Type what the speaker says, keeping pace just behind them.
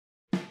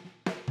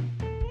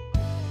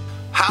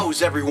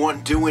How's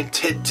everyone doing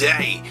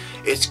today?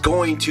 It's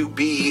going to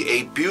be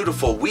a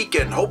beautiful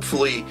weekend,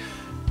 hopefully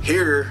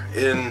here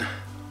in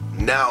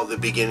now the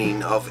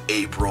beginning of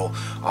April.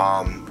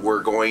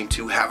 We're going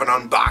to have an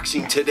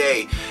unboxing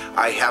today.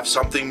 I have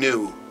something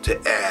new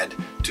to add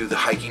to the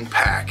hiking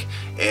pack,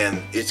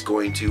 and it's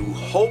going to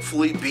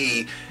hopefully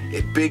be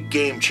a big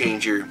game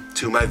changer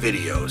to my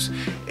videos.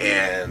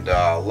 And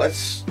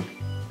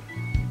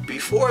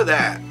before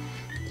that,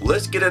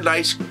 let's get a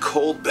nice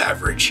cold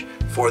beverage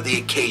for the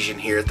occasion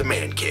here at the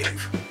Man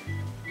Cave.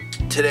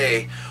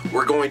 Today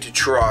we're going to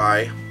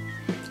try,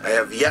 I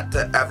have yet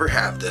to ever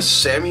have this,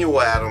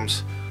 Samuel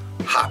Adams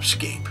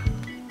Hopscape.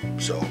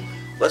 So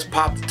let's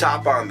pop the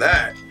top on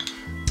that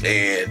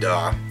and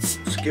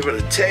let's give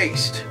it a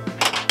taste.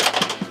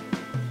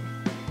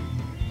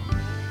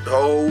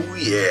 Oh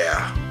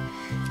yeah,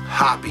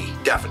 hoppy,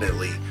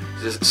 definitely.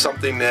 This is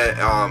something that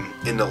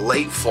in the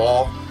late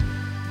fall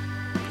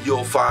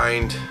you'll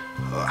find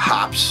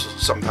hops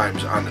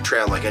sometimes on the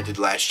trail, like I did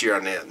last year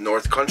on the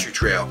North Country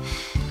Trail.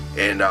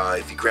 And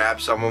if you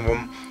grab some of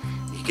them,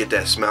 you get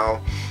that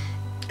smell.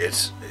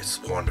 It's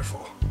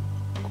wonderful.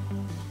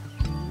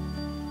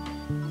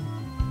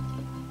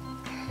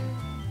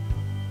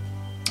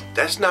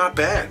 That's not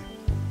bad.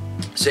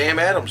 Sam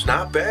Adams,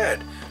 not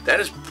bad. That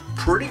is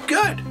pretty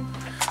good.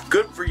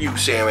 Good for you,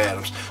 Sam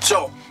Adams.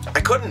 So I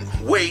couldn't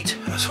wait,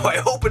 so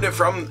I opened it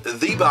from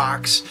the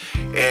box,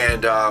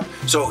 and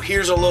so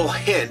here's a little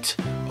hint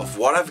of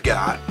what I've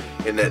got,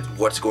 and that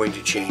what's going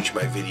to change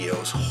my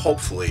videos,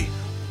 hopefully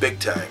big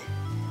time.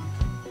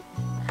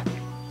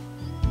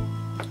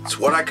 It's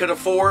what I could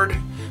afford,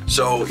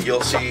 so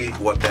you'll see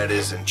what that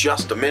is in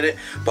just a minute.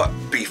 But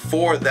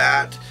before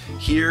that,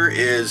 here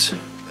is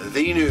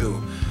the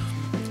new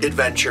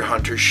Adventure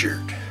Hunter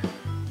shirt.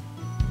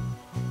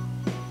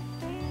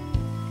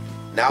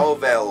 Now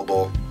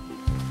available,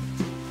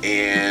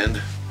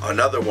 and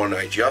another one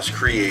I just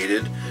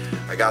created.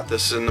 I got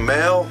this in the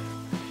mail,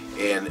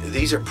 and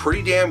these are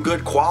pretty damn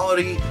good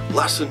quality,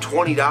 less than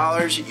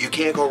 $20. You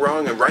can't go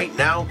wrong, and right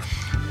now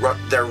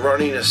they're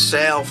running a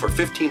sale for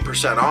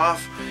 15%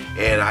 off,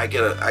 and I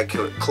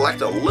can collect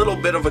a little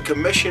bit of a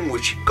commission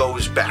which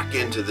goes back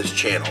into this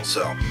channel.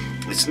 So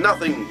it's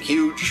nothing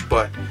huge,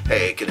 but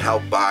hey, it can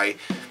help buy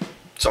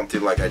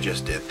something like I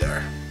just did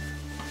there.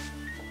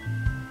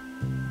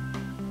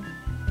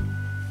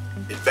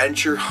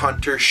 Adventure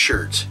Hunter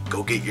shirts.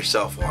 Go get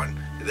yourself one.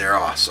 They're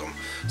awesome.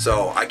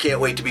 So I can't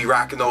wait to be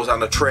rocking those on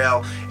the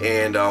trail,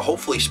 and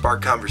hopefully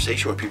spark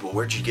conversation with people.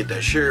 Where'd you get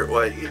that shirt?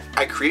 Well,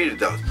 I created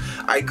those.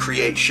 I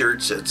create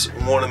shirts. It's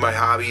one of my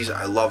hobbies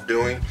I love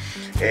doing.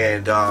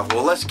 And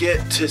well, let's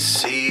get to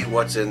see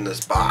what's in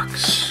this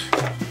box.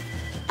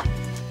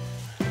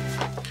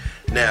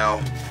 Now,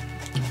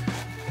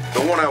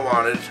 the one I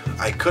wanted,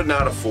 I could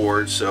not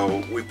afford,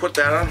 so we put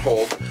that on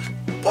hold.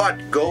 But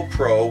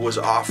GoPro was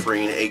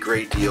offering a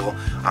great deal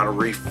on a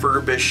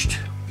refurbished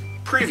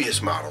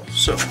previous model.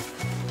 So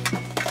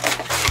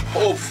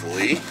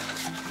hopefully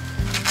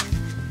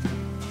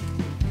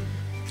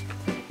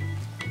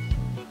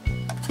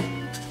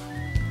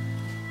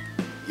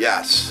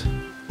yes,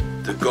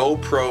 the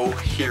GoPro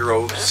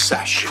Hero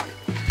Session.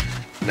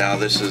 Now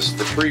this is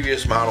the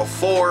previous Model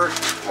 4.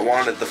 I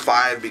wanted the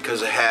 5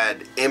 because it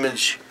had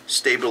image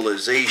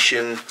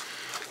stabilization,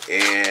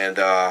 and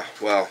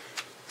well,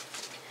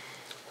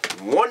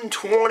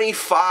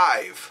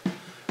 125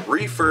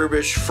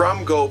 refurbished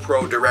from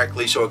GoPro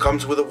directly, so it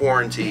comes with a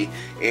warranty,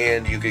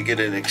 and you could get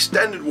an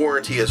extended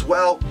warranty as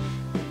well,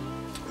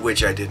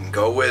 which I didn't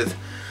go with.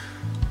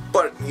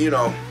 But you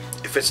know,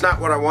 if it's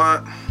not what I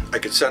want, I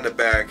could send it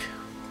back.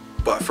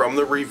 But from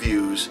the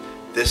reviews,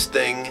 this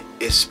thing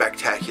is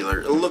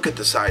spectacular. Look at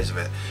the size of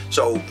it.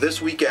 So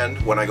this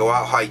weekend when I go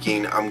out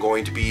hiking, I'm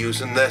going to be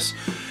using this,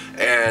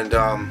 and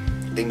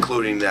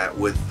including that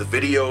with the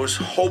videos.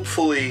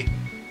 Hopefully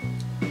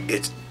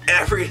it's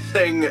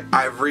everything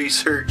I've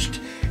researched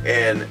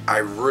and I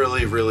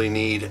really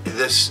need.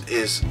 This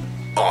is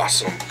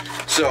awesome.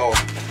 So,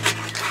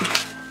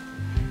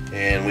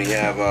 and we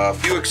have a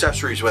few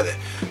accessories with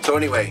it. So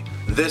anyway,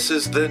 this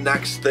is the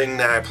next thing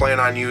that I plan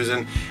on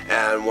using,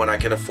 and when I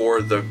can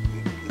afford the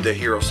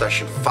Hero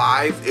Session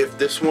 5. If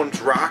this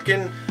one's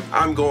rocking,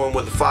 I'm going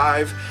with the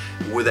 5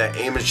 with that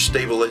image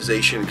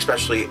stabilization,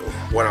 especially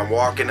when I'm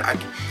walking.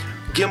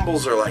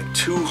 Gimbals are like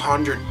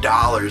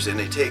 $200, and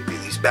they take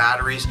these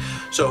batteries,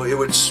 so it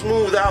would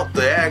smooth out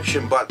the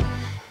action, but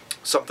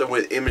something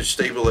with image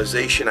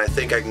stabilization I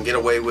think I can get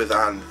away with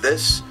on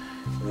this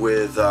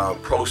with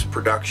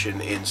post-production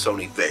in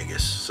Sony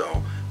Vegas.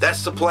 So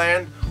that's the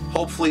plan.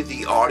 Hopefully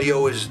the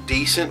audio is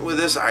decent with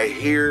this. I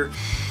hear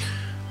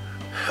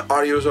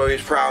audio is always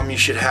a problem. You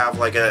should have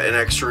like an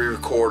extra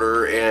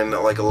recorder and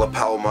like a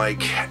lapel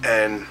mic,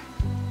 and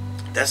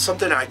that's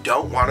something I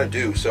don't want to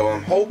do. So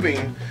I'm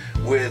hoping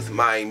with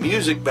my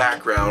music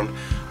background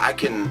I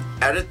can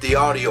edit the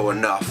audio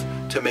enough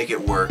to make it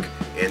work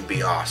and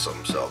be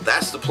awesome. So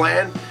that's the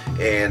plan,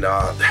 and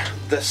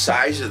the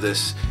size of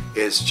this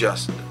is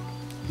just,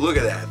 look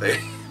at that thing.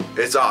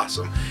 It's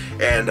awesome.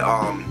 And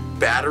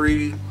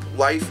battery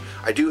life.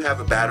 I do have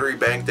a battery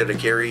bank that I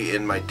carry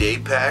in my day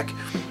pack,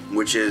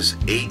 which is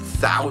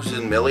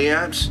 8,000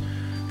 milliamps.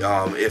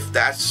 If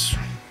that's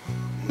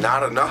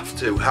not enough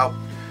to help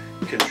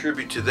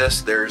contribute to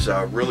this, there's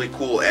a really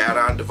cool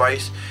add-on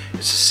device.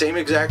 It's the same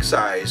exact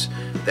size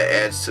that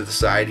adds to the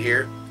side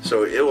here,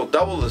 so it will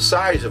double the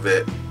size of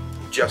it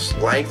just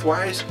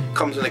lengthwise.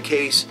 Comes in a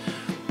case,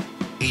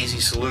 easy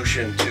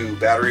solution to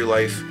battery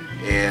life,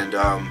 and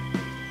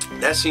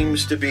that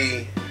seems to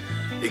be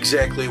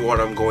exactly what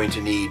I'm going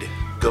to need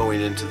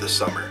going into the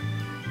summer.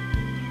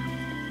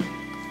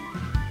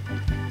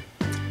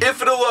 If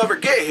it'll ever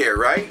get here,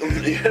 right?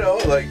 You know,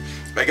 like,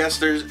 I guess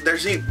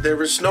there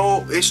was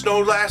snow. It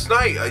snowed last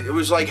night. It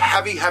was like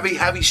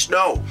heavy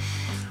snow,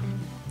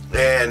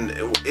 and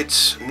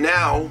it's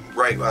now,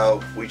 right?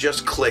 Well, we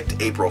just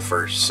clicked April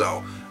 1st,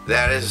 so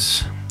that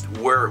is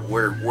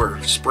we're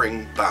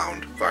spring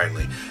bound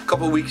finally. A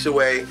couple weeks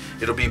away,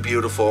 it'll be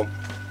beautiful,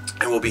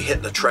 and we'll be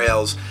hitting the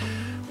trails,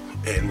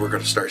 and we're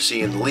gonna start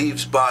seeing the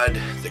leaves bud,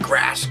 the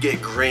grass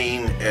get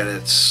green,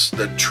 and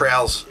the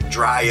trails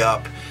dry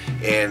up,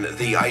 and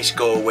the ice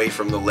go away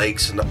from the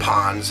lakes and the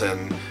ponds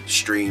and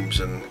streams,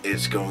 and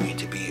it's going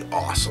to be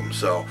awesome.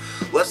 So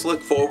let's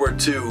look forward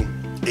to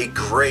a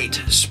great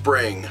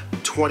spring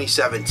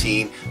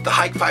 2017. The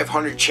Hike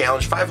 500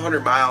 challenge,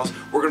 500 miles.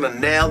 We're gonna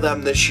nail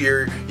them this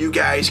year. You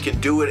guys can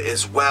do it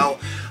as well.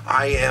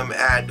 I am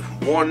at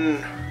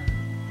it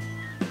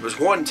was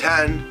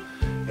 110,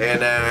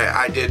 and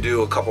I did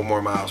do a couple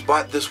more miles,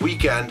 but this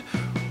weekend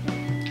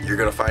you're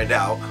gonna find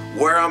out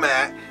where I'm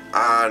at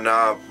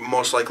on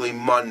most likely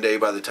Monday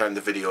by the time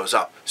the video is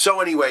up. So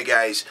anyway,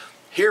 guys,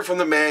 here from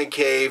the man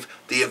cave,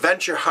 the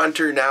Adventure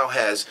Hunter now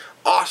has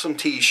awesome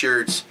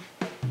t-shirts,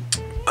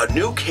 a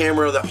new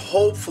camera that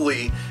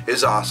hopefully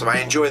is awesome.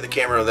 I enjoy the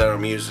camera that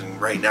I'm using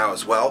right now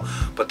as well,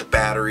 but the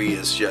battery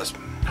is just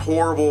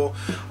horrible.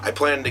 I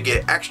plan to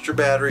get extra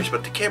batteries,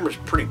 but the camera's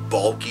pretty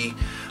bulky,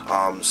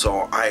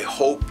 so I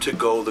hope to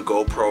go the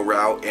GoPro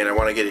route, and I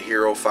want to get a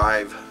Hero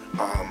 5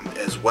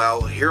 as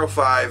well. Hero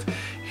 5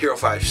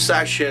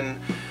 Session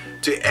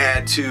to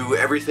add to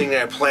everything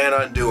that I plan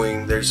on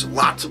doing. There's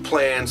lots of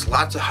plans,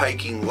 lots of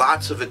hiking,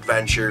 lots of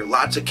adventure,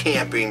 lots of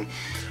camping,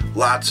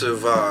 lots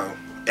of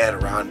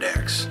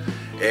Adirondacks,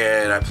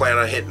 and I plan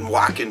on hitting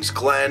Watkins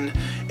Glen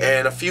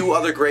and a few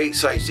other great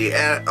sites. The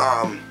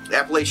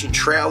Appalachian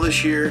Trail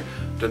this year,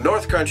 the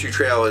North Country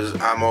Trail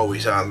I'm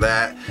always on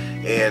that,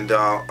 and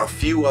a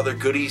few other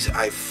goodies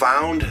I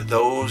found.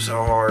 Those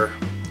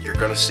you're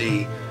gonna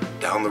see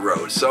down the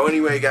road. So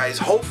anyway, guys,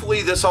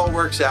 hopefully this all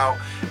works out,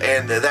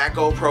 and that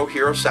GoPro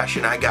Hero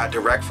Session I got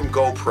direct from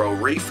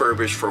GoPro,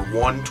 refurbished for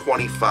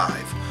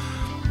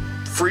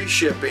 $125, free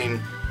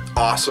shipping,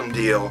 awesome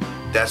deal.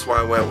 That's why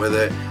I went with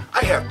it.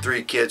 I have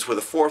 3 kids with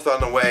a 4th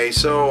on the way,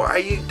 so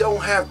I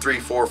don't have $300,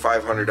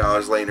 $400,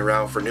 $500 laying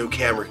around for new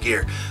camera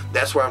gear.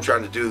 That's why I'm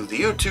trying to do the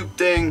YouTube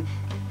thing,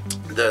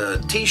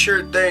 the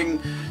t-shirt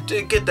thing,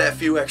 to get that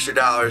few extra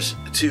dollars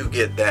to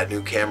get that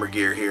new camera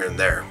gear here and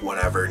there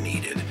whenever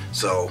needed.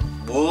 So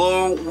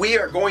we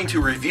are going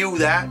to review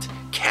that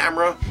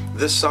camera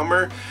this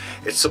summer.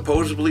 It's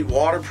supposedly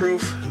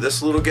waterproof.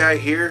 This little guy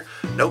here,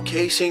 no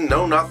casing,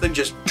 no nothing,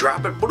 just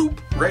drop it, bloop,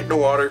 right in the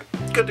water,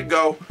 good to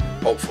go,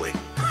 hopefully.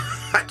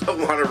 I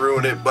don't want to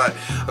ruin it, but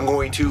I'm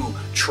going to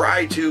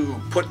try to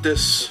put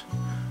this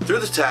through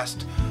the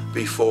test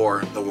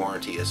before the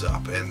warranty is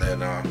up, and then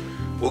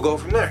we'll go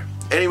from there.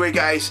 Anyway,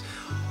 guys,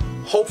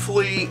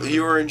 hopefully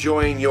you're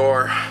enjoying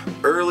your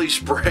early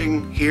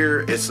spring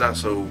here. It's not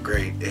so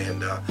great,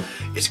 and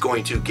it's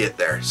going to get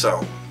there.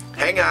 So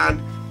hang on,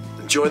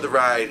 enjoy the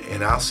ride,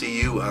 and I'll see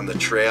you on the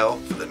trail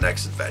for the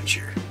next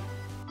adventure.